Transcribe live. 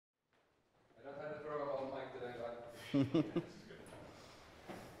Thanks a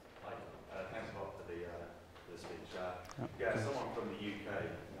lot for the speech. Yeah, someone from the UK,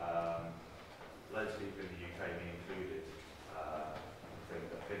 loads of people in the UK, me included, think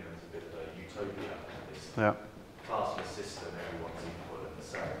that Finland's a bit of a utopia. This classless system, everyone's equal and the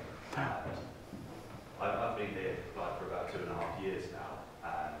same. And I've been here for about 2.5 years now,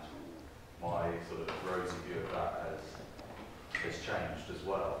 and my sort of rosy view of that has changed as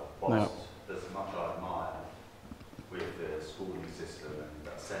well. Whilst there's much I admire with the schooling system and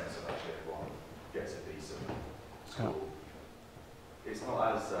that sense of actually everyone gets a decent school. It's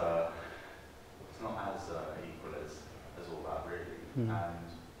not as equal as all that really. And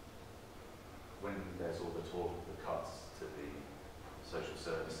when there's all the talk of the cuts to the social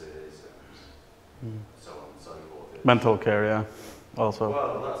services and so on and so forth. Mental care, also.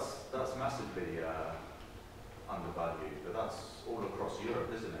 Well, that's massively undervalued, but that's all across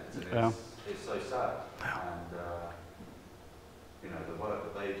Europe, isn't it? And it's so sad. And the work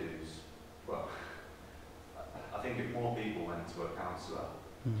that they do is, well, I think if more people went to a counsellor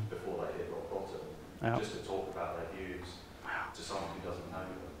before they hit rock bottom, just to talk about their views to someone who doesn't know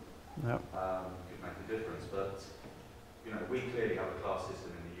them, could make a difference. But we clearly have a class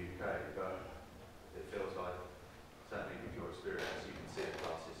system in the UK, but it feels like, certainly with your experience, you can see a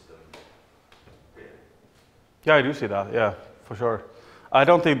class system here. Yeah, I do see that. Yeah, for sure. I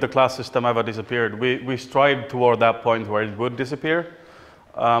don't think the class system ever disappeared. We strived toward that point where it would disappear,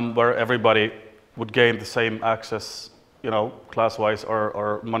 where everybody would gain the same access, class-wise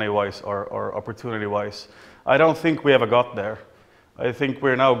or money-wise or opportunity-wise. I don't think we ever got there. I think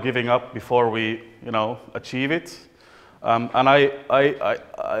we're now giving up before we, achieve it. And I,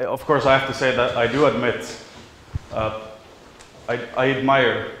 of course, I have to say that I do admit, I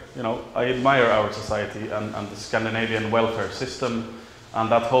admire our society and the Scandinavian welfare system and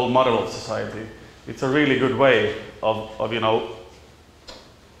that whole model of society. It's a really good way of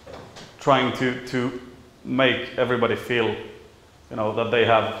trying to make everybody feel, that they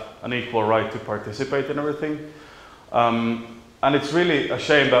have an equal right to participate in everything. And it's really a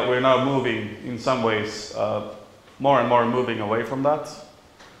shame that we're now moving, in some ways, more and more moving away from that,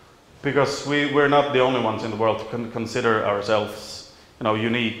 because we're not the only ones in the world to consider ourselves,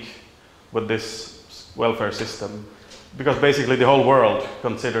 unique with this welfare system, because basically the whole world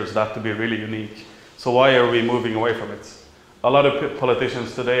considers that to be really unique. So why are we moving away from it? A lot of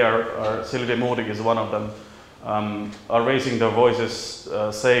politicians today Silvia Modig is one of them, are raising their voices,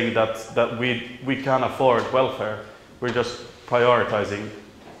 saying that we can't afford welfare. We're just prioritizing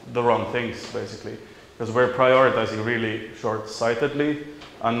the wrong things, basically, because we're prioritizing really short-sightedly,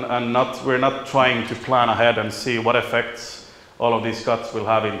 and we're not trying to plan ahead and see what effects all of these cuts will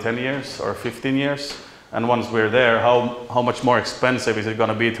have in 10 years or 15 years. And once we're there, how much more expensive is it going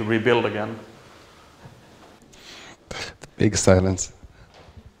to be to rebuild again? Big silence.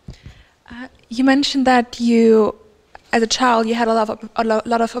 You mentioned that you, as a child, you had a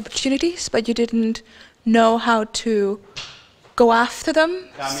lot of opportunities, but you didn't know how to go after them.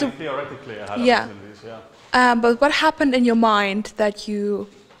 Yeah, I mean, theoretically, I had opportunities, but what happened in your mind that you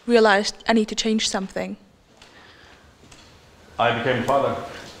realized I need to change something? I became a father,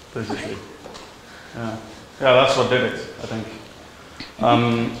 basically. Yeah, that's what did it, I think.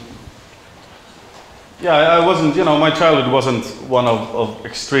 I wasn't, my childhood wasn't one of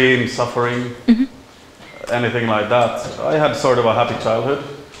extreme suffering, anything like that. I had sort of a happy childhood.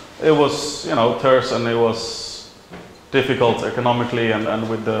 It was, terse, and it was difficult economically, and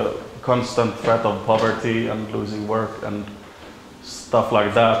with the constant threat of poverty and losing work and stuff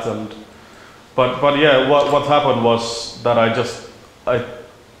like that. But yeah, what happened was that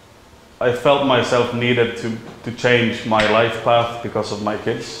I felt myself needed to change my life path because of my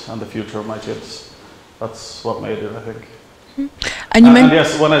kids and the future of my kids. That's what made it, I think. And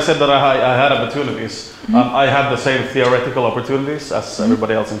yes, when I said that I had opportunities, I had the same theoretical opportunities as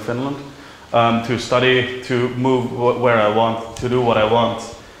everybody else in Finland, to study, to move where I want, to do what I want.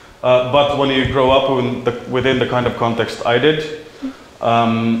 But when you grow up within the kind of context I did,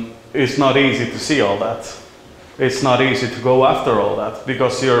 it's not easy to see all that. It's not easy to go after all that,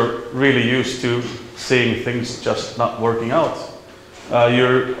 because you're really used to seeing things just not working out.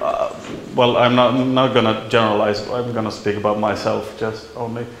 Well, I'm not going to generalize. I'm going to speak about myself just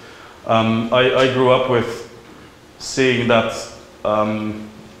only. I grew up with seeing that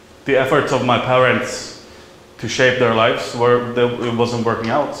the efforts of my parents to shape their lives it wasn't working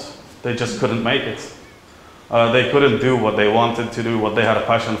out. They just couldn't make it. They couldn't do what they wanted to do, what they had a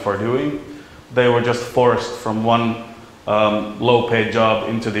passion for doing. They were just forced from one low-paid job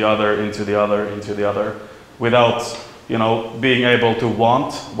into the other, without being able to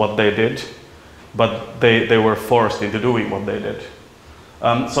want what they did but they were forced into doing what they did.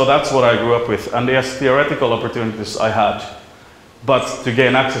 So that's what I grew up with. And yes, theoretical opportunities I had, but to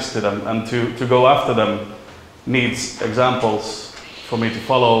gain access to them and to go after them needs examples for me to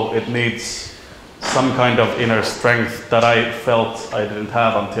follow. It needs some kind of inner strength that I felt I didn't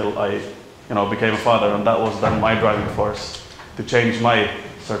have until I became a father, and that was then my driving force to change my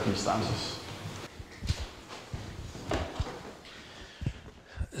circumstances.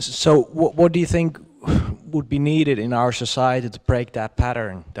 So what do you think would be needed in our society to break that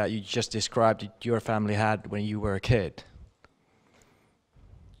pattern that you just described that your family had when you were a kid?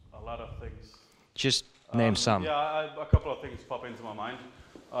 A lot of things. Just name some. Yeah, a couple of things pop into my mind.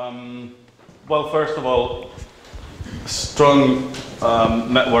 Well, first of all, strong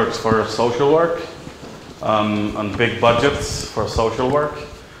networks for social work and big budgets for social work,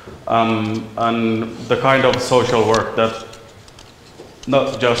 and the kind of social work that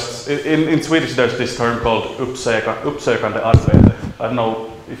not just in Swedish there's this term called uppsökande arbete. I don't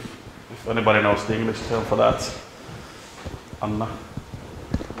know if anybody knows the English term for that. Anna?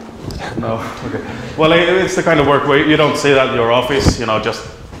 No. Okay. Well, it's the kind of work where you don't sit at your office, just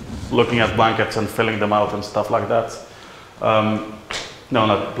looking at blankets and filling them out and stuff like that. No,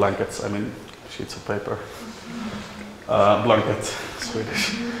 not blankets. I mean sheets of paper. Blanket,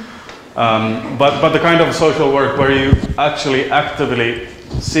 Swedish. But the kind of social work where you actually actively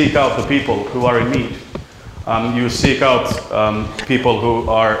seek out the people who are in need. You seek out people who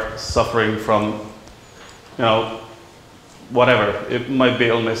are suffering from, whatever. It might be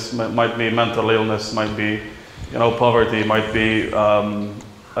illness, might be mental illness, might be, poverty, might be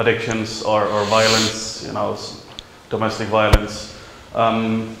addictions or violence, domestic violence.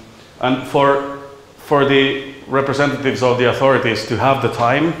 And for the representatives of the authorities to have the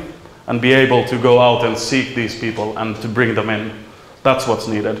time and be able to go out and seek these people and to bring them in. That's what's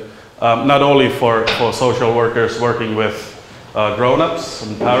needed. Not only for social workers working with grown-ups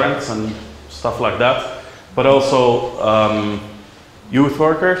and parents and stuff like that, but also youth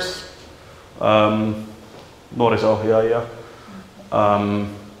workers, nuorisohjaajia.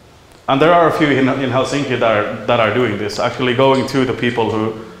 And there are a few in Helsinki that are doing this, actually going to the people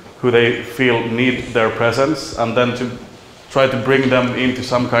who they feel need their presence, and then to try to bring them into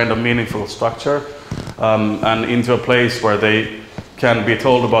some kind of meaningful structure and into a place where they can be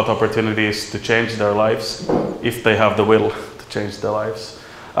told about opportunities to change their lives if they have the will to change their lives.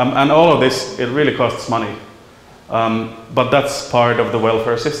 And all of this, it really costs money. But that's part of the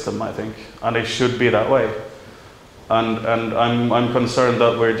welfare system, I think, and it should be that way. And I'm concerned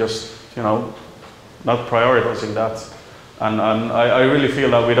that we're just, not prioritizing that. And I really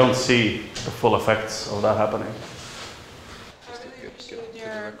feel that we don't see the full effects of that happening.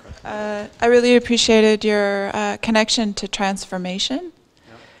 I really appreciated your connection to transformation.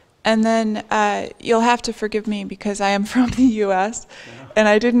 Yeah. And then you'll have to forgive me because I am from the US, and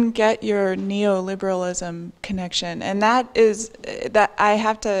I didn't get your neoliberalism connection. And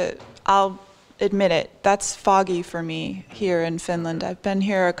I'll admit it, that's foggy for me here in Finland. I've been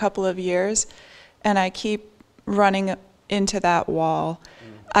here a couple of years, and I keep running into that wall.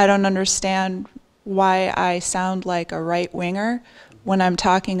 I don't understand why I sound like a right-winger when I'm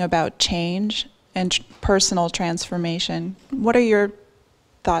talking about change and personal transformation. What are your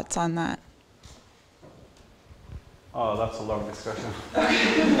thoughts on that? Oh, that's a long discussion.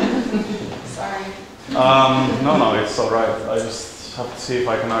 Sorry. No, it's all right. I just have to see if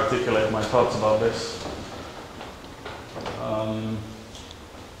I can articulate my thoughts about this.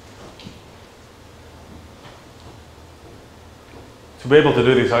 To be able to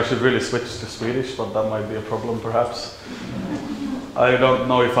do this, I should really switch to Swedish, but that might be a problem, perhaps. I don't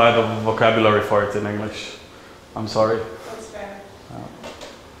know if I have a vocabulary for it in English. I'm sorry. That's fair.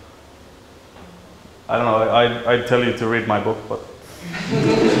 I don't know. I'd tell you to read my book, but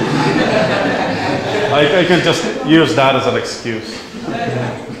I can just use that as an excuse.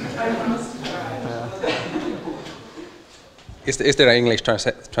 Is there an English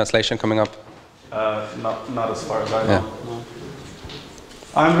translation coming up? Not as far as I know. No.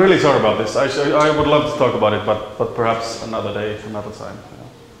 I'm really sorry about this. I would love to talk about it, but perhaps another day, another time.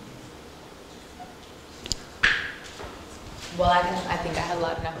 Well, I think I have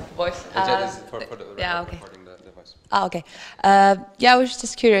loud enough voice. Yeah, okay. The voice. Oh, okay. Yeah, I was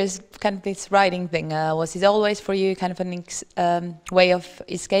just curious, kind of this writing thing. Was it always for you kind of an way of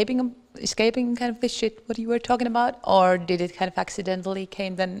escaping kind of this shit what you were talking about, or did it kind of accidentally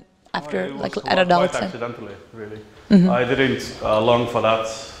came then after, like at adults? Quite accidentally, really. Mm-hmm. I didn't long for that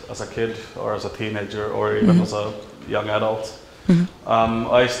as a kid or as a teenager or even as a young adult.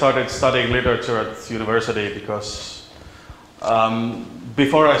 I started studying literature at university because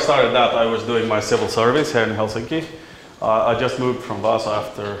before I started that, I was doing my civil service here in Helsinki. I just moved from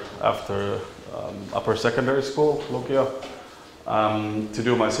Vaasa after upper secondary school, Lukio, to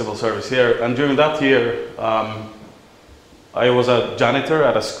do my civil service here. And during that year, I was a janitor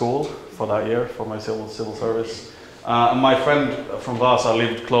at a school for that year for my civil service. My friend from Vaasa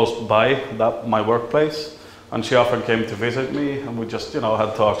lived close by my workplace, and she often came to visit me, and we just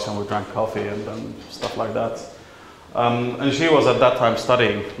had talks and we drank coffee and stuff like that. And she was at that time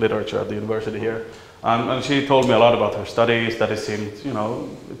studying literature at the university here. And she told me a lot about her studies, that it seemed,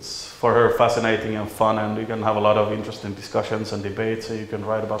 it's for her fascinating and fun, and you can have a lot of interesting discussions and debates, so you can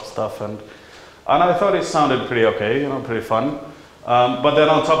write about stuff. And I thought it sounded pretty okay, pretty fun. But then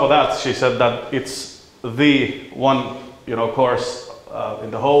on top of that, she said that it's the one, course in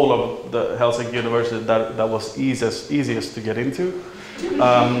the whole of the Helsinki University that was easiest to get into.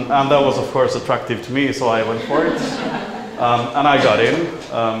 And that was, of course, attractive to me, so I went for it. And I got in.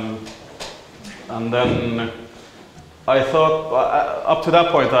 And then I thought, up to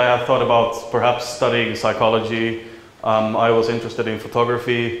that point, I had thought about perhaps studying psychology. I was interested in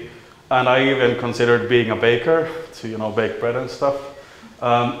photography, and I even considered being a baker to, bake bread and stuff.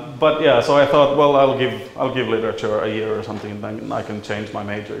 But yeah, so I thought, well, I'll give literature a year or something, and then I can change my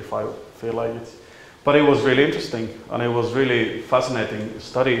major if I feel like it. But it was really interesting, and it was really fascinating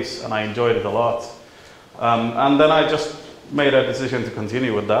studies, and I enjoyed it a lot. And then I just made a decision to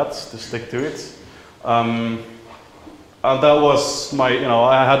continue with that, to stick to it. And that was my,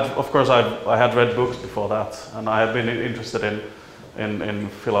 I had read books before that, and I had been interested in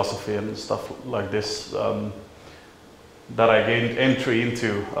philosophy and stuff like this that I gained entry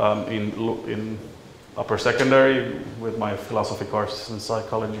into in upper secondary with my philosophy courses and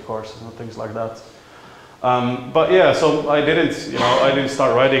psychology courses and things like that. But yeah, so I didn't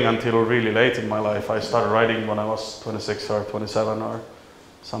start writing until really late in my life. I started writing when I was 26 or 27 or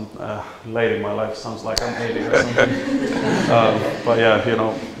some late in my life. Sounds like I'm 80 or something. But yeah, you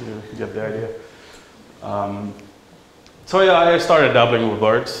get the idea. So yeah, I started dabbling with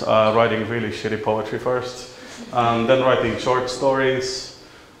words, writing really shitty poetry first, then writing short stories.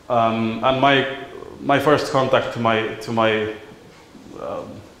 And my first contact to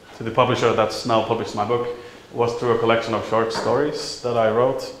the publisher that's now published my book was through a collection of short stories that I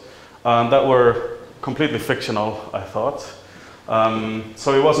wrote that were completely fictional, I thought.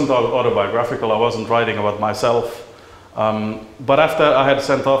 So it wasn't autobiographical, I wasn't writing about myself. But after I had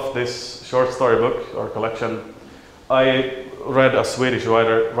sent off this short story book or collection, I read a Swedish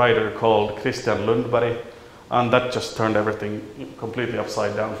writer called Christian Lundberg, and that just turned everything completely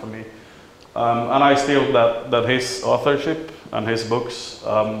upside down for me. And I feel that his authorship and his books,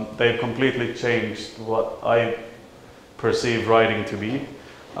 they've completely changed what I perceive writing to be.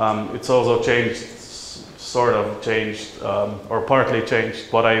 It's also or partly changed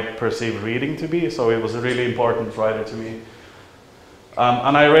what I perceive reading to be, so it was a really important writer to me.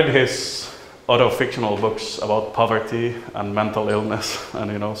 And I read his auto-fictional books about poverty and mental illness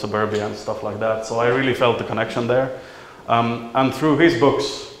and suburbia and stuff like that, so I really felt the connection there. And through his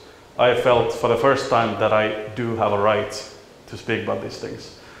books, I felt for the first time that I do have a right to speak about these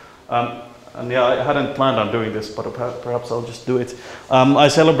things. And yeah, I hadn't planned on doing this, but perhaps I'll just do it. I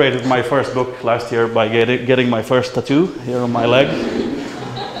celebrated my first book last year by getting my first tattoo here on my leg.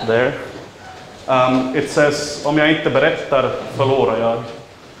 There. It says, om jag inte berättar förlorar jag.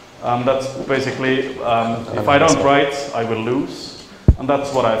 That's basically, if I don't write, I will lose. And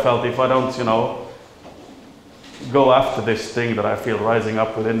that's what I felt. If I don't, go after this thing that I feel rising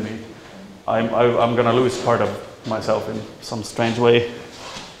up within me, I'm gonna lose part of myself in some strange way.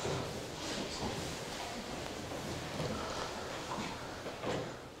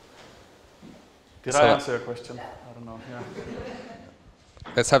 Did I answer your question? I don't know. Yeah.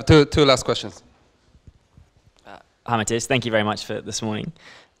 Let's have two last questions. Hi Mathias, thank you very much for this morning.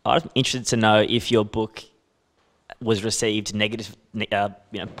 I'm interested to know if your book was received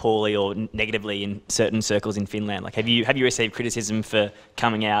poorly or negatively in certain circles in Finland. Like, have you received criticism for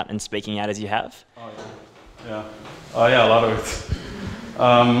coming out and speaking out as you have? Oh yeah, yeah, a lot of it.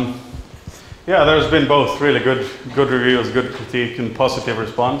 Yeah, there's been both really good reviews, good critique, and positive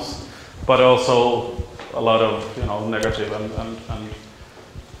response, but also a lot of negative and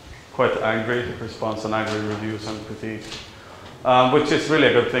quite angry response and angry reviews and critique, which is really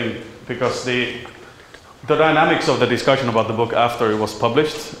a good thing, because the dynamics of the discussion about the book after it was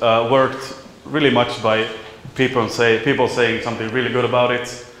published worked really much by people saying something really good about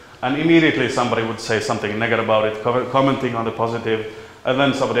it, and immediately somebody would say something negative about it, commenting on the positive, and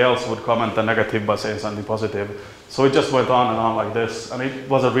then somebody else would comment the negative by saying something positive. So it just went on and on like this, and it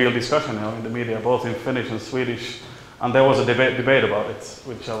was a real discussion in the media, both in Finnish and Swedish, And there was a debate about it,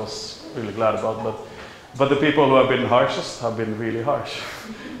 which I was really glad about. But the people who have been harshest have been really harsh.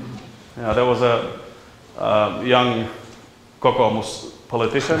 There was a young Kokoomus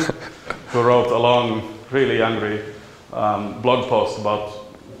politician who wrote a long, really angry blog post about,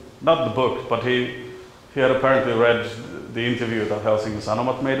 not the book, but he had apparently read the interview that Helsingin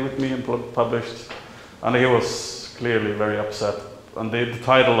Sanomat made with me and published, and he was clearly very upset. And the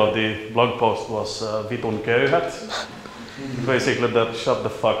title of the blog post was Vitun köyhät. Basically that, shut the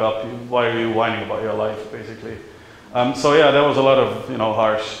fuck up, why are you whining about your life, basically. So yeah, there was a lot of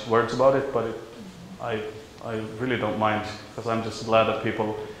harsh words about it, but I really don't mind, because I'm just glad that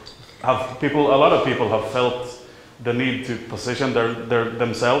a lot of people have felt the need to position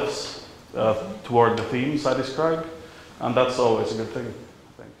themselves toward the themes I described, and that's always a good thing,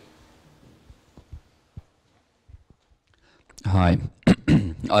 I think. Hi.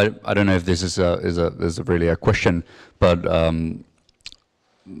 I don't know if this is really a question, but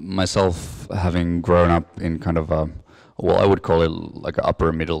myself, having grown up in kind of I would call it like an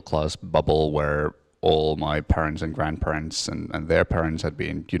upper middle class bubble where all my parents and grandparents and their parents had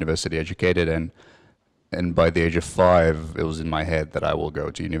been university educated, and by the age of 5 it was in my head that I will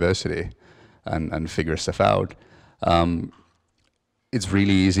go to university and figure stuff out. It's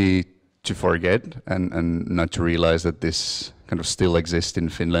really easy to forget and not to realize that this kind of still exists in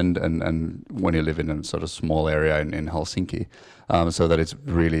Finland, and when you live in a sort of small area in Helsinki, so that it's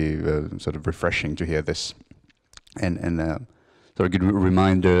really sort of refreshing to hear this and sort of good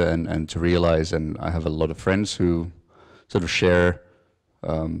reminder and to realize. And I have a lot of friends who sort of share,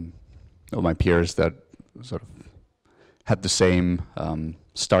 or my peers that sort of had the same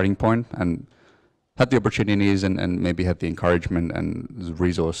starting point and had the opportunities and maybe had the encouragement and the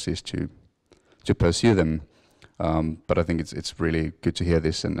resources to pursue them. But I think it's really good to hear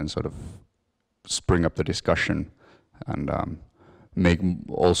this and sort of spring up the discussion and make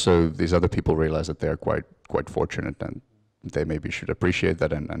also these other people realize that they are quite fortunate, and they maybe should appreciate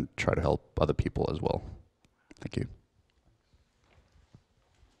that and try to help other people as well. Thank you.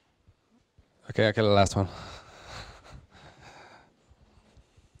 Okay, last one.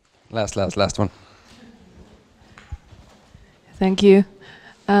 Last one. Thank you.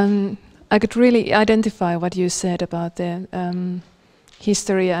 I could really identify what you said about the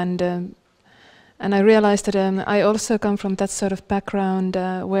history, and I realized that I also come from that sort of background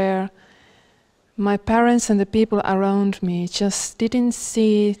where my parents and the people around me just didn't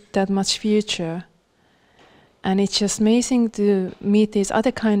see that much future. And it's just amazing to meet these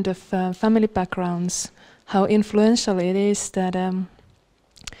other kind of family backgrounds, how influential it is that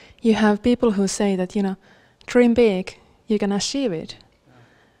you have people who say that, dream big, you can achieve it.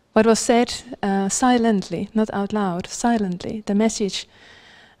 What was said silently, not out loud, silently, the message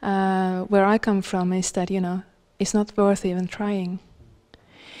where I come from is that, it's not worth even trying.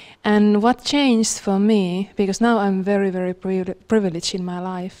 And what changed for me, because now I'm very, very privileged in my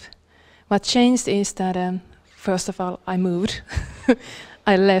life, what changed is that, first of all, I moved,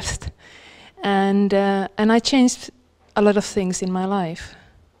 I left, and I changed a lot of things in my life.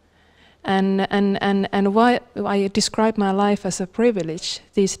 And why I describe my life as a privilege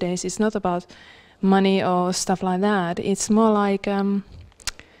these days, it's not about money or stuff like that. It's more like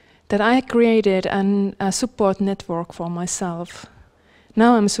that I created a support network for myself.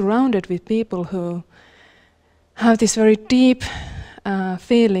 Now I'm surrounded with people who have this very deep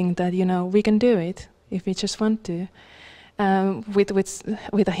feeling that, we can do it if we just want to,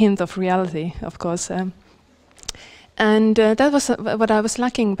 with a hint of reality, of course. And that was what I was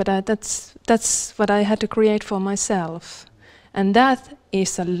lacking, but that's what I had to create for myself. And that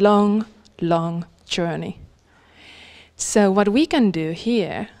is a long, long journey. So what we can do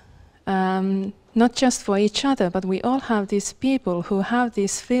here, not just for each other, but we all have these people who have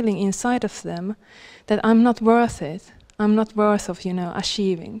this feeling inside of them that I'm not worth it. I'm not worth of,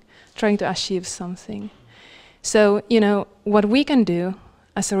 trying to achieve something. So, what we can do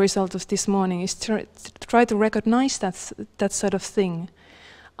as a result of this morning is try to recognize that sort of thing.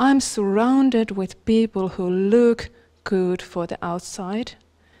 I'm surrounded with people who look good for the outside,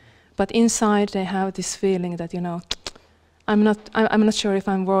 but inside they have this feeling that, I'm not sure if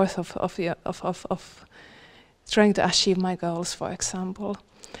I'm worth of trying to achieve my goals, for example.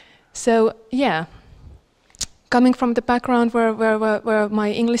 So yeah, coming from the background where my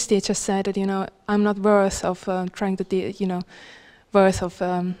English teacher said that I'm not worth of trying to worth of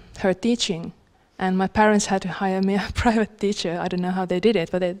her teaching, and my parents had to hire me a private teacher. I don't know how they did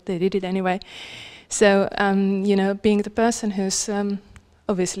it, but they did it anyway. So being the person who's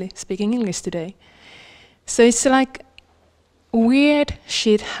obviously speaking English today, so it's like weird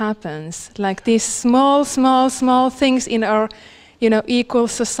shit happens, like these small things in our, equal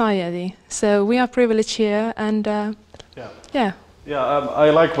society. So we are privileged here, and yeah. I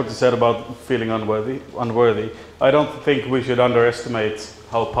like what you said about feeling unworthy. I don't think we should underestimate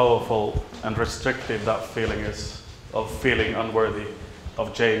how powerful and restrictive that feeling is, of feeling unworthy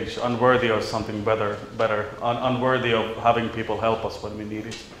of change, unworthy of something better, unworthy of having people help us when we need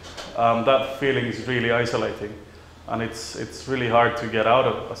it. That feeling is really isolating, and it's really hard to get out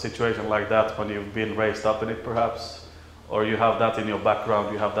of a situation like that when you've been raised up in it, perhaps, or you have that in your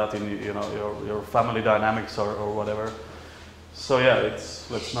background, you have that in your family dynamics or whatever. So yeah,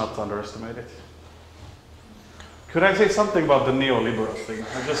 let's not underestimate it. Could I say something about the neoliberal thing?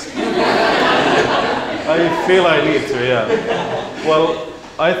 I feel I need to, yeah. Well,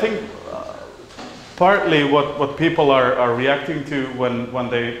 I think partly what people are reacting to when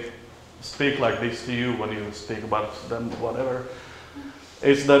they speak like this to you, when you speak about them, whatever,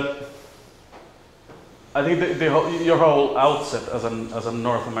 is that I think your whole outset as a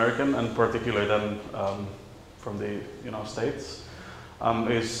North American, and particularly then from the States,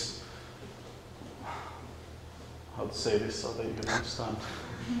 is, how to say this so that you can understand.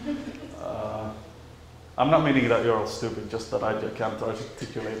 I'm not meaning that you're all stupid, just that I can't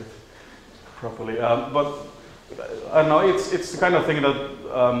articulate it properly. But I don't know, it's the kind of thing that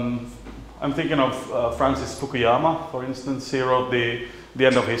I'm thinking of Francis Fukuyama, for instance. He wrote the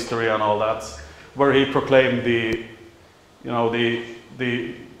End of History and all that, where he proclaimed the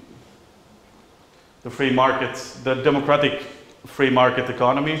free market, the democratic free market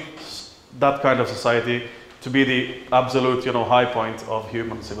economy, that kind of society, to be the absolute, high point of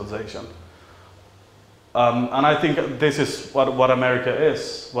human civilization. And I think this is what America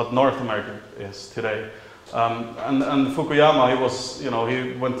is, what North America is today. And Fukuyama,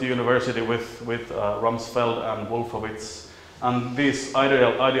 he went to university with Rumsfeld and Wolfowitz, and these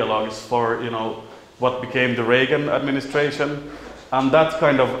ideologues for, what became the Reagan administration, and that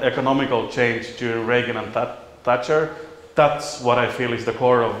kind of economical change during Reagan and Thatcher, that's what I feel is the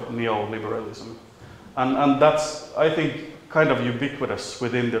core of neoliberalism. And that's, I think, kind of ubiquitous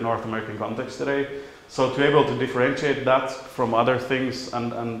within the North American context today. So to be able to differentiate that from other things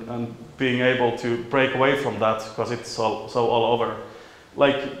and being able to break away from that, because it's so all over,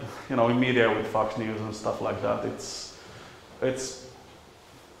 like, in media with Fox News and stuff like that, it's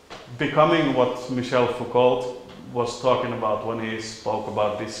becoming what Michel Foucault was talking about when he spoke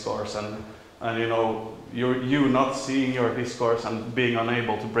about discourse and you not seeing your discourse and being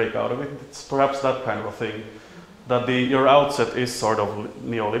unable to break out of it. It's perhaps that kind of a thing, that your outset is sort of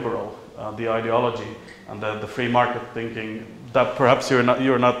neoliberal, the ideology and the free market thinking that perhaps you're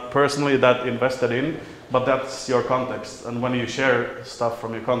not personally that invested in, but that's your context. And when you share stuff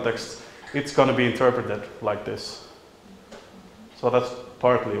from your context, it's going to be interpreted like this. So that's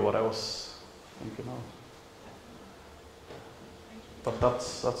partly what I was thinking of. But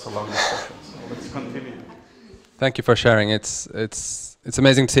that's a long discussion, so let's continue. Thank you for sharing. It's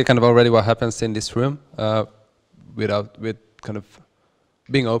amazing to see kind of already what happens in this room with kind of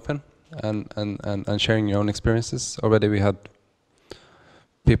being open and sharing your own experiences. Already we had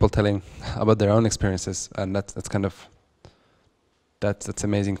people telling about their own experiences, and that's kind of that's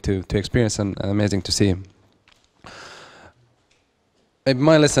amazing to experience and amazing to see. Maybe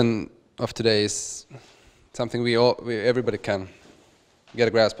my lesson of today is something everybody can get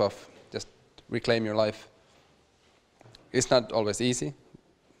a grasp of. Just reclaim your life. It's not always easy.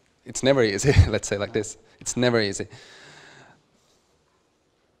 It's never easy, let's say like this. It's never easy.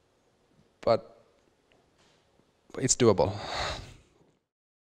 But it's doable.